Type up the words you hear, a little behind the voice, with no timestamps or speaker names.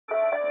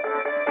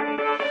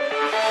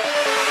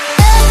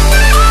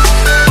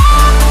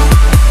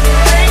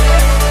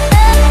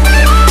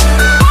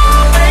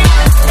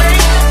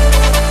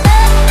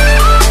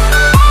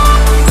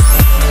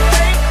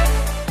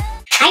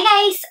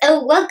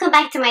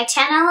back to my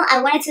channel. I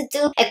wanted to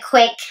do a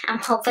quick, I'm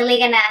hopefully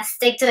gonna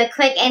stick to a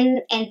quick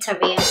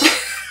interview.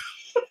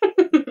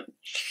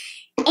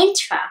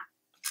 Intro.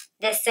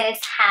 This is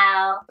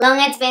how long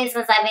it's been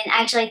since I've been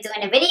actually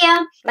doing a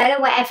video. By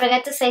the way, I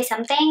forgot to say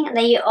something,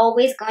 that you're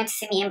always going to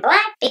see me in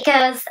black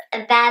because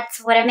that's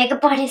what a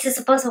makeup artist is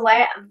supposed to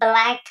wear,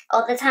 black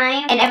all the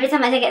time. And every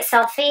time I take a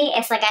selfie,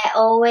 it's like I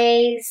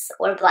always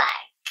wear black.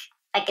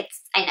 Like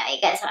I know you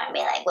guys want to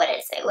be like, what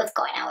is it? What's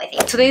going on with you?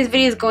 Today's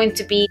video is going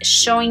to be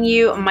showing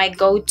you my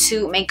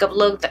go-to makeup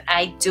look that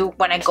I do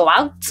when I go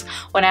out.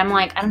 When I'm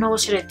like, I don't know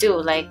what should I do.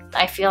 Like,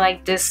 I feel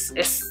like this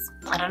is,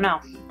 I don't know.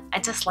 I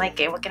just like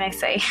it. What can I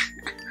say?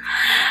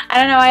 I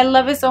don't know. I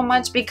love it so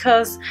much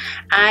because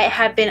I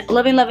have been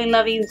loving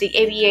the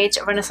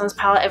ABH Renaissance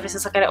palette ever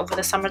since I got it over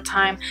the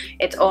summertime.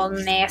 It's all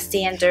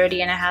nasty and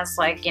dirty and it has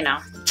like, you know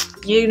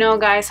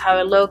guys how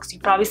it looks. You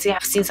probably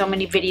have seen so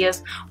many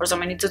videos or so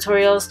many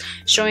tutorials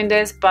showing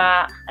this,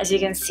 but as you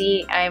can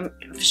see, I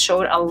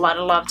showed a lot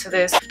of love to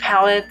this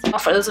palette.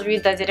 For those of you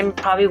that didn't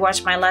probably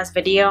watch my last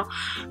video,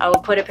 I will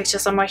put a picture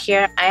somewhere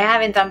here. I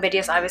haven't done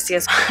videos obviously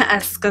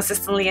as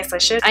consistently as I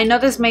should. I know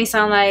this may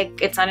sound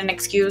like it's not an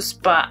excuse,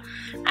 but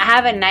I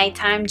have a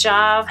nighttime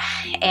job,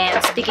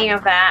 and speaking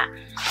of that,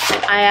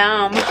 I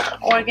am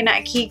working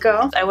at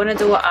Kiko. I want to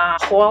do a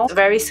haul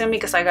very soon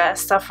because I got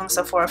stuff from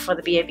Sephora for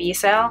the BAB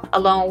sale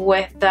along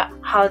with the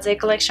holiday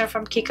collection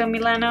from Kiko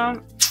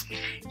Milano.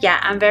 Yeah,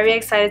 I'm very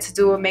excited to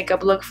do a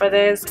makeup look for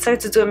this.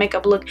 Excited to do a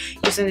makeup look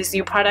using these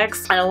new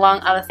products and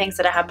along other things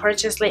that I have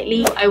purchased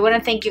lately. I want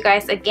to thank you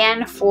guys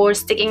again for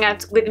sticking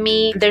out with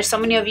me. There's so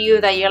many of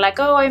you that you're like,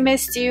 oh, I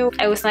missed you.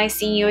 It was nice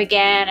seeing you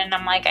again. And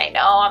I'm like, I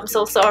know, I'm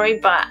so sorry,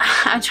 but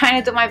I'm trying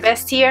to do my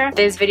best here.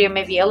 This video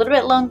may be a little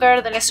bit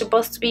longer than it's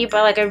supposed to be,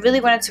 but like I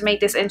really wanted to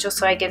make this intro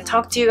so I can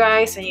talk to you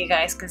guys and you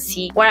guys can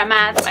see where I'm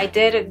at. I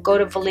did go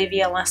to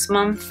Bolivia last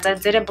month. I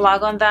did a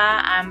blog on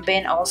that.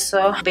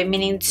 I've been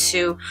meaning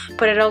to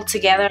put it all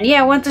together.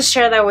 Yeah, I want to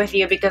share that with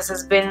you because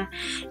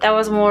that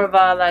was more of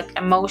a like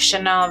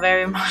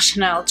very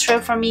emotional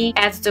trip for me. It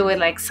had to do with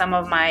like some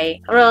of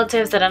my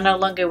relatives that are no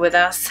longer with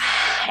us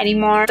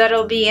anymore.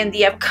 That'll be in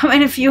the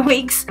upcoming few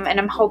weeks, and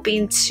I'm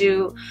hoping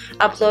to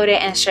upload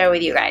it and share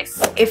with you guys.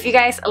 If you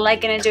guys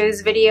like and enjoy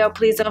this video,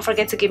 please don't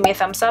forget to give me a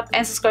thumbs up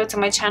and subscribe to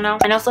my channel,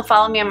 and also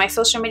follow me on my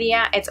social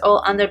media. It's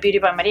all under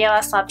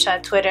Beautybymariela,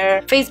 Snapchat,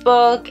 Twitter,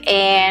 Facebook,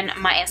 and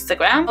my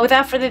Instagram.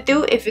 Without further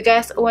ado, if you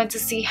guys want to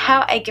see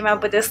how I came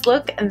up with this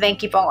look, then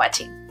keep on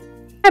watching.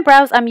 My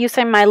brows, I'm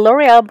using my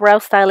L'Oreal Brow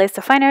Stylist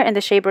Definer in the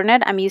shade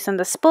Brunette. I'm using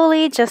the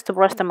spoolie just to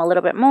brush them a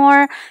little bit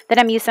more. Then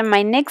I'm using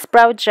my NYX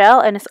Brow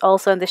Gel, and it's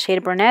also in the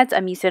shade Brunette.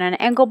 I'm using an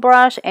angle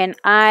brush, and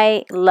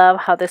I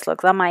love how this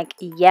looks. I'm like,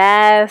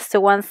 yes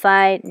to one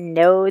side,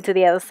 no to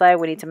the other side.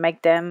 We need to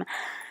make them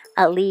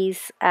at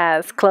least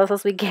as close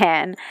as we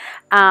can.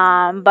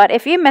 But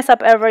if you mess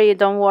up ever, you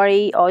don't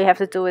worry. All you have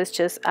to do is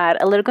just add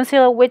a little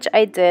concealer, which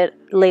I did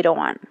later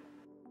on.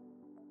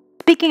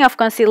 Speaking of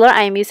concealer,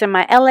 I am using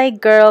my LA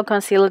Girl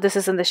concealer. This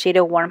is in the shade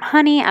of Warm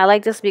Honey. I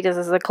like this because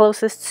it's the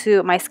closest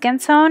to my skin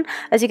tone.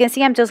 As you can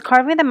see, I'm just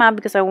carving them out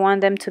because I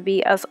want them to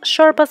be as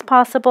sharp as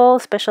possible,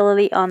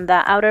 especially on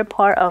the outer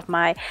part of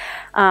my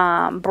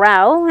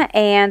brow.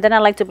 And then I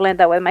like to blend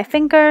that with my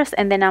fingers.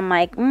 And then I'm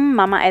like,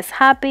 mama is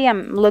happy.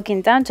 I'm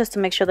looking down just to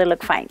make sure they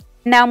look fine.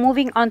 Now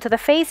moving on to the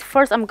face,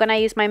 first I'm gonna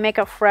use my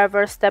Makeup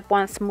Forever Step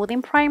 1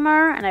 Smoothing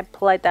Primer, and I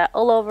applied that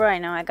all over. I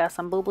know I got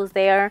some boo-boos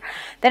there.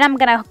 Then I'm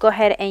gonna go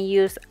ahead and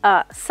use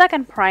a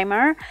second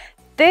primer.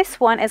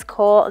 This one is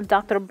called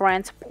Dr.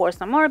 Brandt's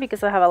Pores No More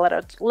because I have a lot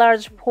of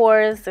large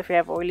pores. If you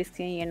have oily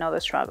skin, you know the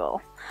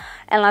struggle.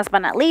 And last but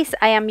not least,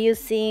 I am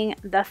using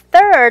the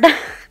third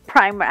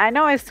primer. I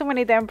know it's too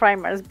many damn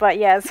primers, but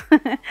yes.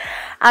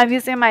 I'm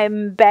using my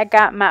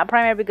Becca matte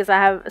primer because I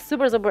have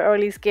super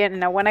oily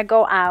skin, and when I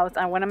go out,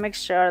 I want to make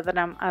sure that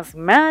I'm as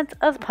matte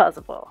as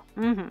possible.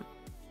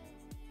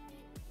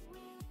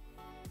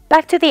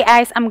 Back to the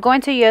eyes, I'm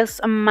going to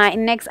use my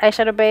NYX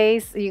eyeshadow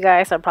base. You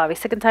guys are probably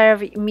sick and tired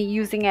of me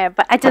using it,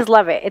 but I just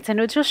love it. It's a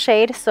neutral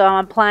shade, so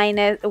I'm applying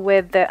it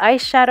with the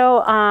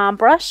eyeshadow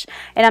brush,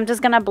 and I'm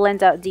just gonna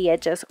blend out the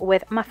edges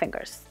with my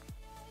fingers.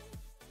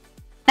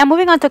 Now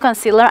moving on to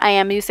concealer, I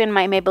am using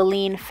my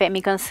Maybelline Fit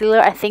Me Concealer.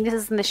 I think this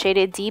is in the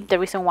shade Deep. The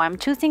reason why I'm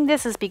choosing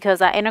this is because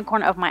the inner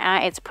corner of my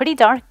eye, it's pretty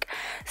dark.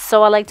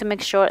 So I like to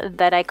make sure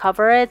that I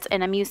cover it.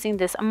 And I'm using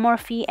this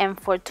Morphe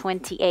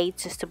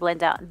M428 just to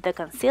blend out the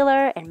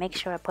concealer and make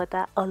sure I put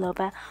that all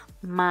over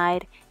my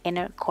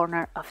inner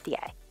corner of the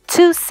eye.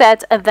 To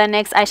set the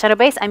NYX eyeshadow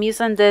base, I'm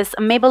using this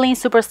Maybelline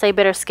Super Stay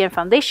Better Skin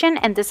Foundation.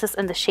 And this is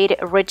in the shade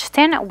Rich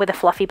Tin with a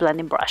fluffy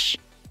blending brush.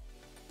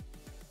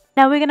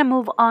 Now we're going to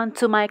move on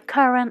to my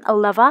current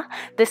lover.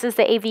 This is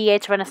the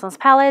ABH Renaissance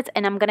palette,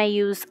 and I'm going to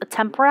use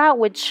Tempera,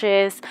 which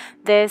is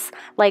this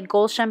like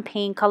gold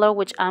champagne color,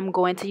 which I'm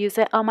going to use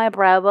it on my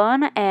brow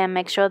bone and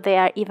make sure they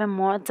are even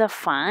more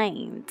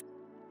defined.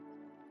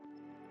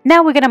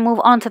 Now we're going to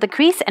move on to the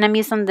crease, and I'm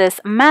using this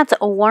matte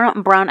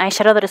warm brown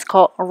eyeshadow that is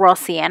called Raw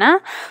Sienna.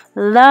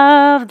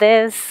 Love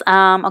this.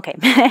 Okay.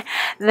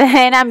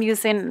 Then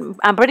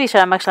I'm pretty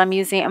sure I'm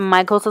using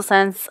my Colossal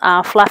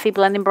fluffy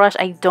blending brush.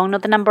 I don't know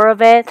the number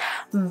of it,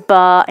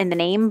 but in the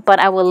name, but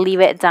I will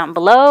leave it down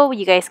below.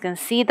 You guys can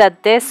see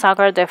that this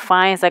sucker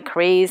defines a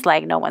crease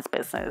like no one's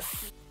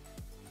business.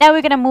 Now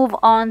we're going to move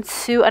on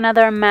to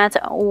another matte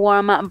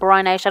warm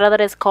brown eyeshadow that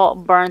is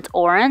called Burnt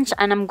Orange,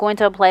 and I'm going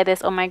to apply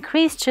this on my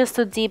crease just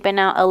to deepen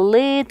out a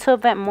little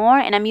bit more,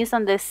 and I'm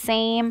using the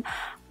same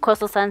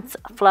Coastal Scents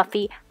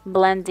fluffy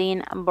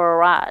blending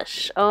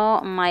brush.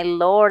 Oh my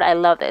lord, I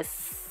love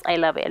this. I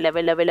love it. I love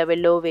it, love it, love it,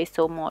 love it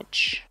so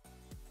much.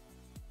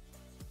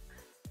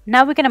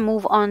 Now we're going to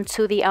move on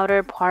to the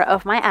outer part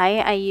of my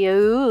eye. I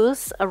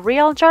use a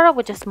Realgar,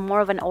 which is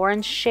more of an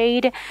orange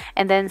shade,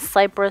 and then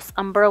Cyprus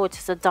Umber, which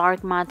is a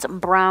dark matte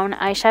brown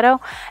eyeshadow.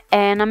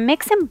 And I'm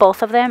mixing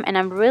both of them, and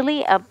I'm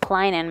really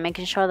applying and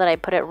making sure that I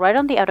put it right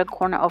on the outer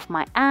corner of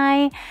my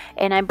eye.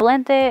 And I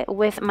blend it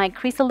with my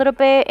crease a little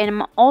bit, and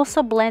I'm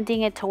also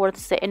blending it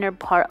towards the inner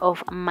part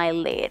of my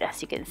lid,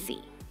 as you can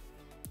see.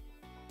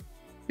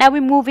 Now we're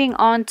moving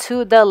on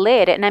to the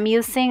lid, and I'm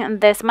using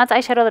this matte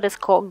eyeshadow that is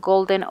called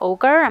Golden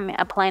Ochre. I'm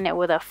applying it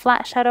with a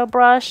flat shadow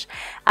brush.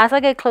 As I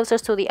get closer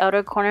to the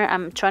outer corner,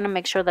 I'm trying to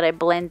make sure that I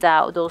blend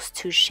out those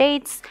two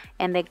shades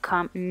and they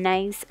come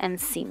nice and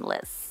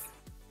seamless.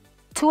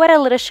 To add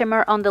a little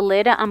shimmer on the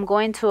lid, I'm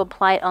going to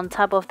apply it on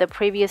top of the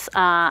previous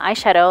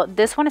eyeshadow.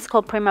 This one is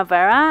called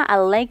Primavera. I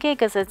like it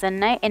because it's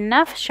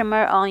enough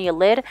shimmer on your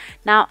lid.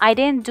 Now, I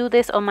didn't do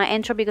this on my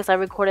intro because I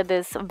recorded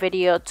this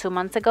video 2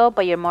 months ago,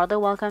 but you're more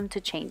than welcome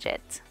to change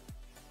it.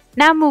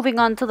 Now moving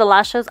on to the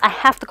lashes. I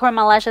have to curl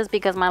my lashes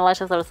because my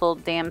lashes are so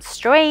damn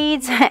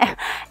straight.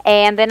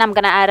 And then I'm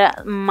gonna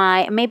add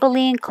my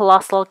Maybelline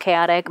Colossal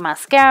Chaotic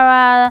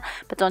Mascara.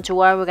 But don't you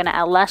worry, we're gonna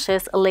add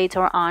lashes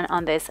later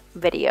on this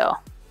video.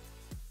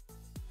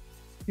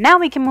 Now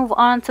we can move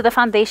on to the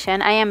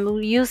foundation. I am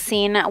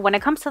using, when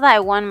it comes to that, I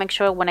want to make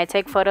sure when I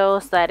take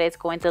photos that it's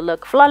going to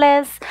look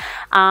flawless.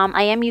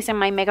 I am using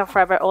my Makeup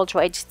Forever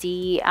Ultra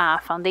HD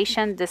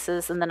foundation. This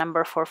is in the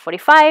number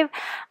 445.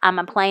 I'm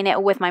applying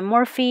it with my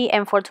Morphe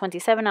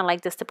M427. I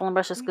like the stippling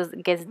brushes because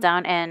it gets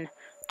down and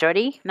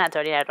dirty. Not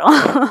dirty at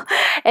all.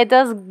 It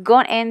does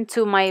go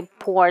into my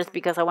pores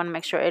because I want to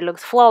make sure it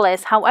looks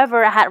flawless.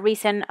 However, I had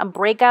recent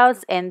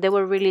breakouts and they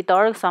were really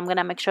dark, so I'm going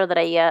to make sure that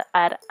I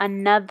add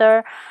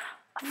another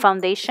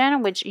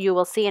foundation, which you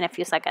will see in a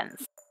few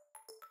seconds.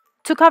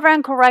 To cover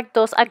and correct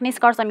those acne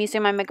scars, I'm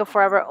using my Makeup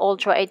Forever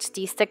Ultra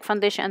HD Stick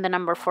Foundation in the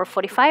number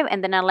 445,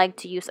 and then I like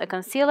to use a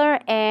concealer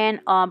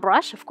and a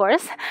brush, of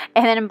course,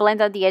 and then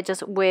blend out the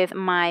edges with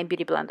my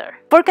Beauty Blender.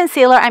 For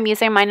concealer, I'm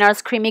using my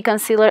NARS Creamy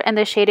Concealer in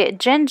the shade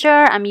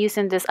Ginger. I'm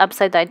using this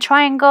upside down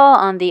triangle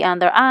on the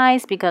under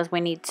eyes because we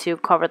need to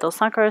cover those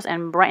suckers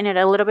and brighten it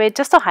a little bit,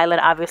 just to highlight,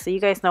 obviously. You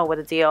guys know what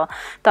the deal.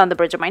 Down the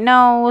bridge of my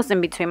nose, in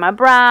between my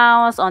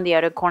brows, on the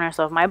outer corners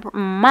of my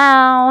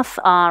mouth,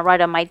 right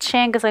on my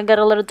chin because I got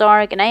a little dark.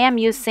 And I am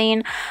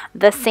using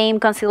the same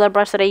concealer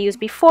brush that I used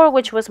before,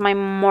 which was my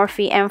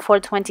Morphe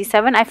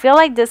M427. I feel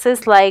like this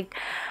is like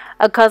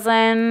a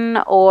cousin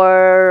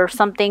or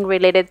something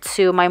related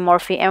to my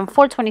Morphe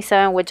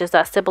M427, which is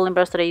that stippling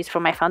brush that I use for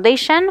my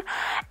foundation.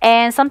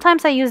 And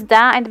sometimes I use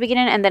that in the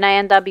beginning, and then I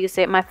end up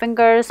using my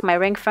fingers, my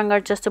ring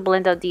finger, just to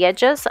blend out the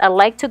edges. I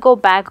like to go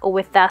back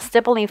with that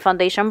stippling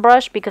foundation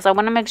brush because I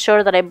want to make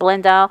sure that I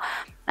blend out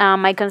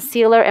my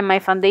concealer and my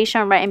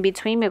foundation right in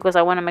between because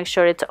I want to make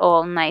sure it's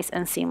all nice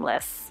and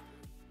seamless.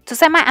 To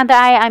set my under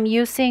eye, I'm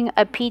using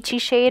a peachy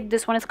shade.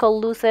 This one is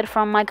called Lucid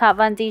from my Kat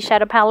Von D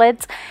shadow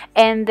palette.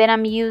 And then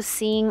I'm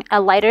using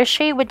a lighter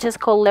shade, which is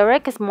called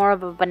Lyric. It's more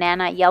of a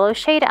banana yellow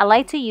shade. I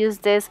like to use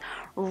this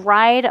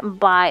right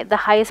by the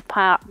highest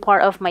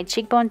part of my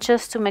cheekbone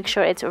just to make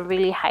sure it's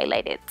really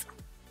highlighted.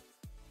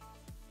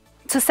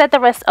 To set the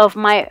rest of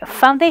my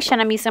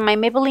foundation, I'm using my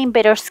Maybelline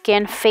Better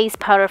Skin Face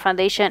Powder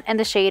Foundation in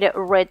the shade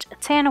Rich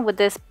Tin with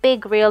this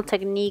Big Real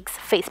Techniques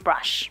face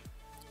brush.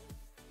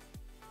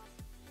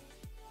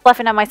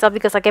 Laughing at myself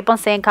because I kept on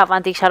saying Kat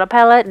Von D shadow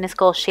palette, and it's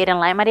called Shade and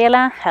Light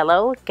Mariela.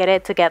 Hello, get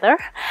it together.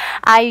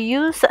 I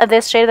use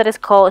this shade that is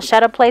called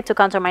Shadow Play to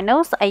contour my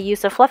nose. I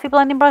use a fluffy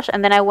blending brush,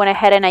 and then I went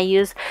ahead and I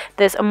used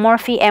this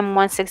Morphe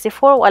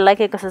M164. I like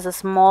it because it's a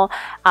small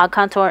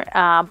contour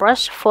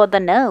brush for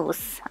the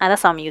nose, and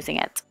that's how I'm using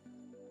it.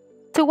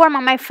 To warm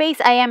up my face,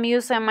 I am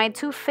using my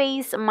Too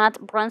Faced matte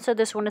bronzer.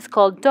 This one is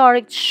called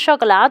Dark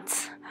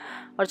Chocolate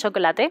or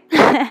Chocolate.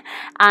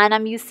 And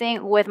I'm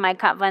using with my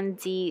Kat Von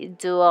D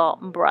dual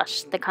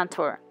brush, the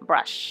contour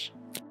brush.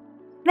 I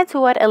wanted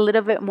to add a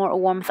little bit more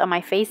warmth on my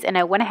face, and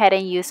I went ahead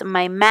and used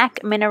my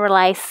MAC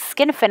Mineralized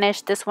Skin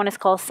Finish. This one is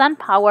called Sun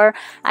Power.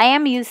 I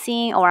am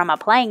using, or I'm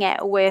applying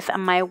it with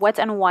my Wet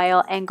n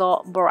Wild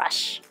Angle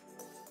brush.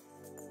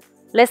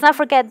 Let's not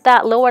forget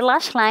that lower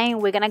lash line.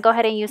 We're gonna go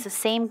ahead and use the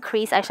same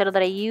crease eyeshadow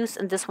that I used,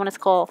 and this one is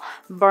called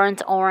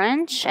Burnt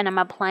Orange, and I'm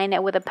applying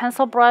it with a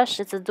pencil brush.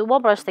 It's a dual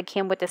brush that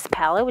came with this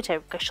palette, which I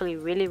actually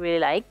really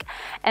like.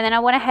 And then I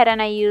went ahead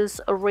and I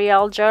used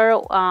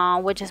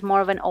Realgar, which is more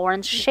of an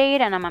orange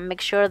shade, and I'm gonna make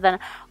sure that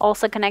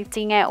also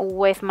connecting it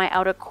with my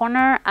outer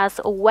corner,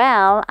 as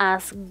well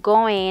as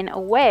going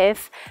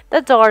with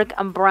the dark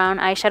brown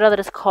eyeshadow that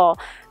is called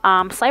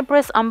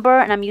Cyprus Umber,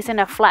 and I'm using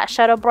a flat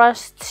shadow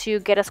brush to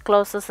get as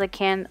close as I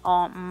can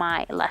on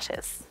my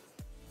lashes.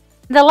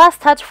 The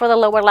last touch for the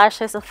lower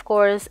lashes, of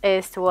course,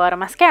 is to add a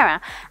mascara.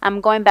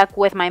 I'm going back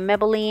with my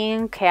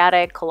Maybelline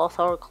Chaotic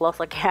Colossal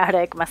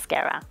Chaotic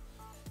Mascara.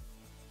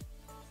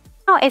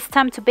 Now it's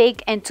time to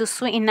bake, and to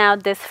sweeten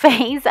out this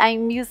face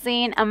I'm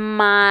using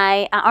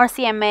my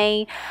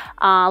RCMA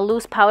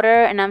loose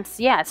powder, and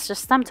it's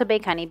just time to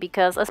bake, honey,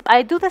 because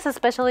I do this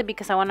especially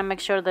because I want to make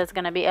sure there's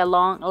gonna be a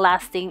long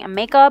lasting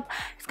makeup.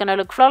 It's gonna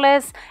look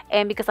flawless,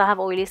 and because I have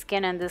oily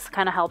skin, and this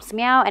kind of helps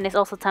me out. And it's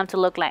also time to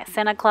look like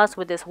Santa Claus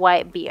with this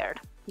white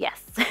beard.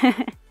 Yes.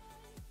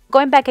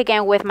 Going back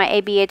again with my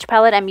ABH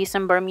palette, I'm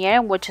using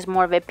Beautybymariela, which is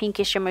more of a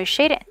pinky shimmery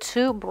shade,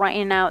 to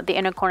brighten out the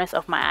inner corners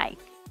of my eye.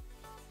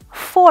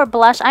 For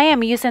blush, I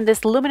am using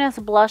this luminous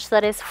blush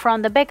that is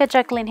from the Becca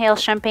Jacqueline Hill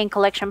Champagne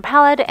Collection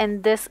palette,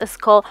 and this is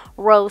called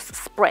Rose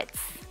Spritz.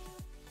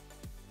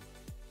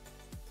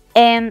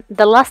 And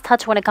the last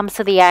touch when it comes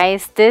to the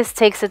eyes, this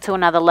takes it to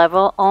another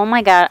level. Oh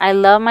my god, I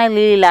love my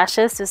Lily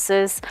lashes. This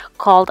is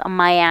called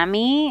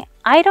Miami.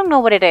 I don't know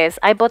what it is.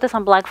 I bought this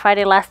on Black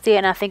Friday last year,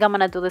 and I think I'm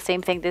gonna do the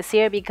same thing this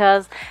year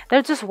because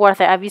they're just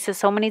worth it. I've used it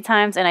so many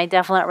times, and I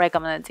definitely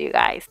recommend it to you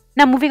guys.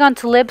 Now moving on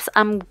to lips,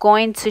 I'm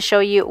going to show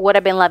you what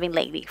I've been loving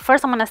lately.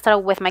 First, I'm gonna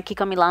start with my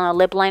Kiko Milano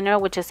lip liner,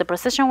 which is the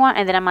Precision one,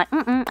 and then I'm like,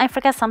 I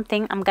forgot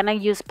something. I'm gonna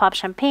use Pop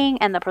Champagne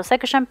and the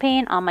Prosecco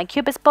Champagne on my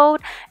Cupid's bow,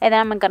 and then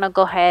I'm gonna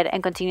go ahead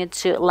and continue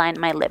to line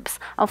my lips.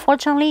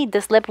 Unfortunately,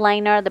 this lip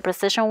liner, the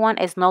Precision one,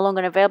 is no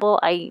longer available.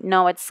 I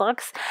know it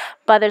sucks,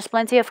 but there's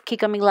plenty of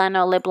Kiko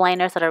Milano lip liners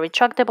that are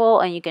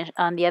retractable, and you can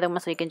on the other one,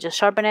 so you can just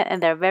sharpen it,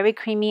 and they're very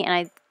creamy, and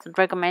I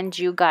recommend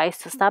you guys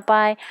to stop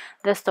by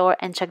the store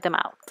and check them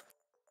out.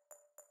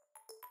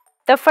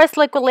 The first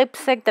liquid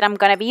lipstick that I'm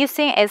going to be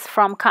using is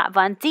from Kat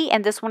Von D,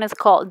 and this one is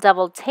called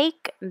Double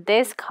Take.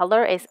 This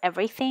color is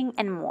everything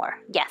and more.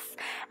 Yes,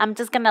 I'm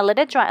just going to let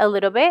it dry a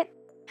little bit.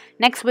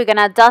 Next, we're going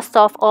to dust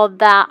off all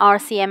the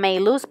RCMA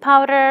loose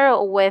powder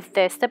with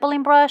the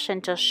stippling brush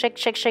and just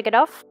shake it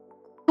off.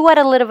 To add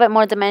a little bit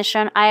more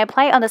dimension, I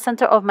apply on the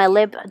center of my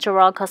lip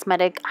L'Oreal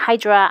Cosmetic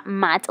Hydra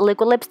Matte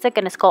Liquid Lipstick,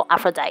 and it's called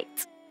Aphrodite.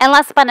 And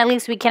last but not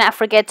least, we cannot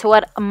forget to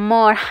add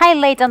more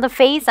highlight on the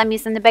face. I'm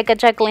using the Becca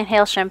Jacqueline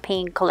Hill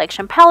Champagne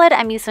Collection palette.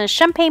 I'm using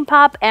Champagne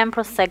Pop and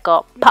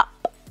Prosecco Pop.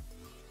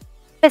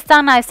 It's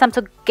done. Now it's time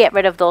to get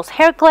rid of those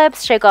hair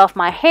clips, shake off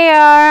my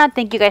hair.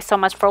 Thank you guys so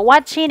much for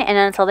watching, and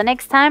until the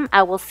next time,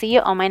 I will see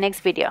you on my next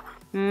video.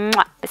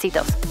 Mwah.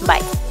 Besitos.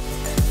 Bye.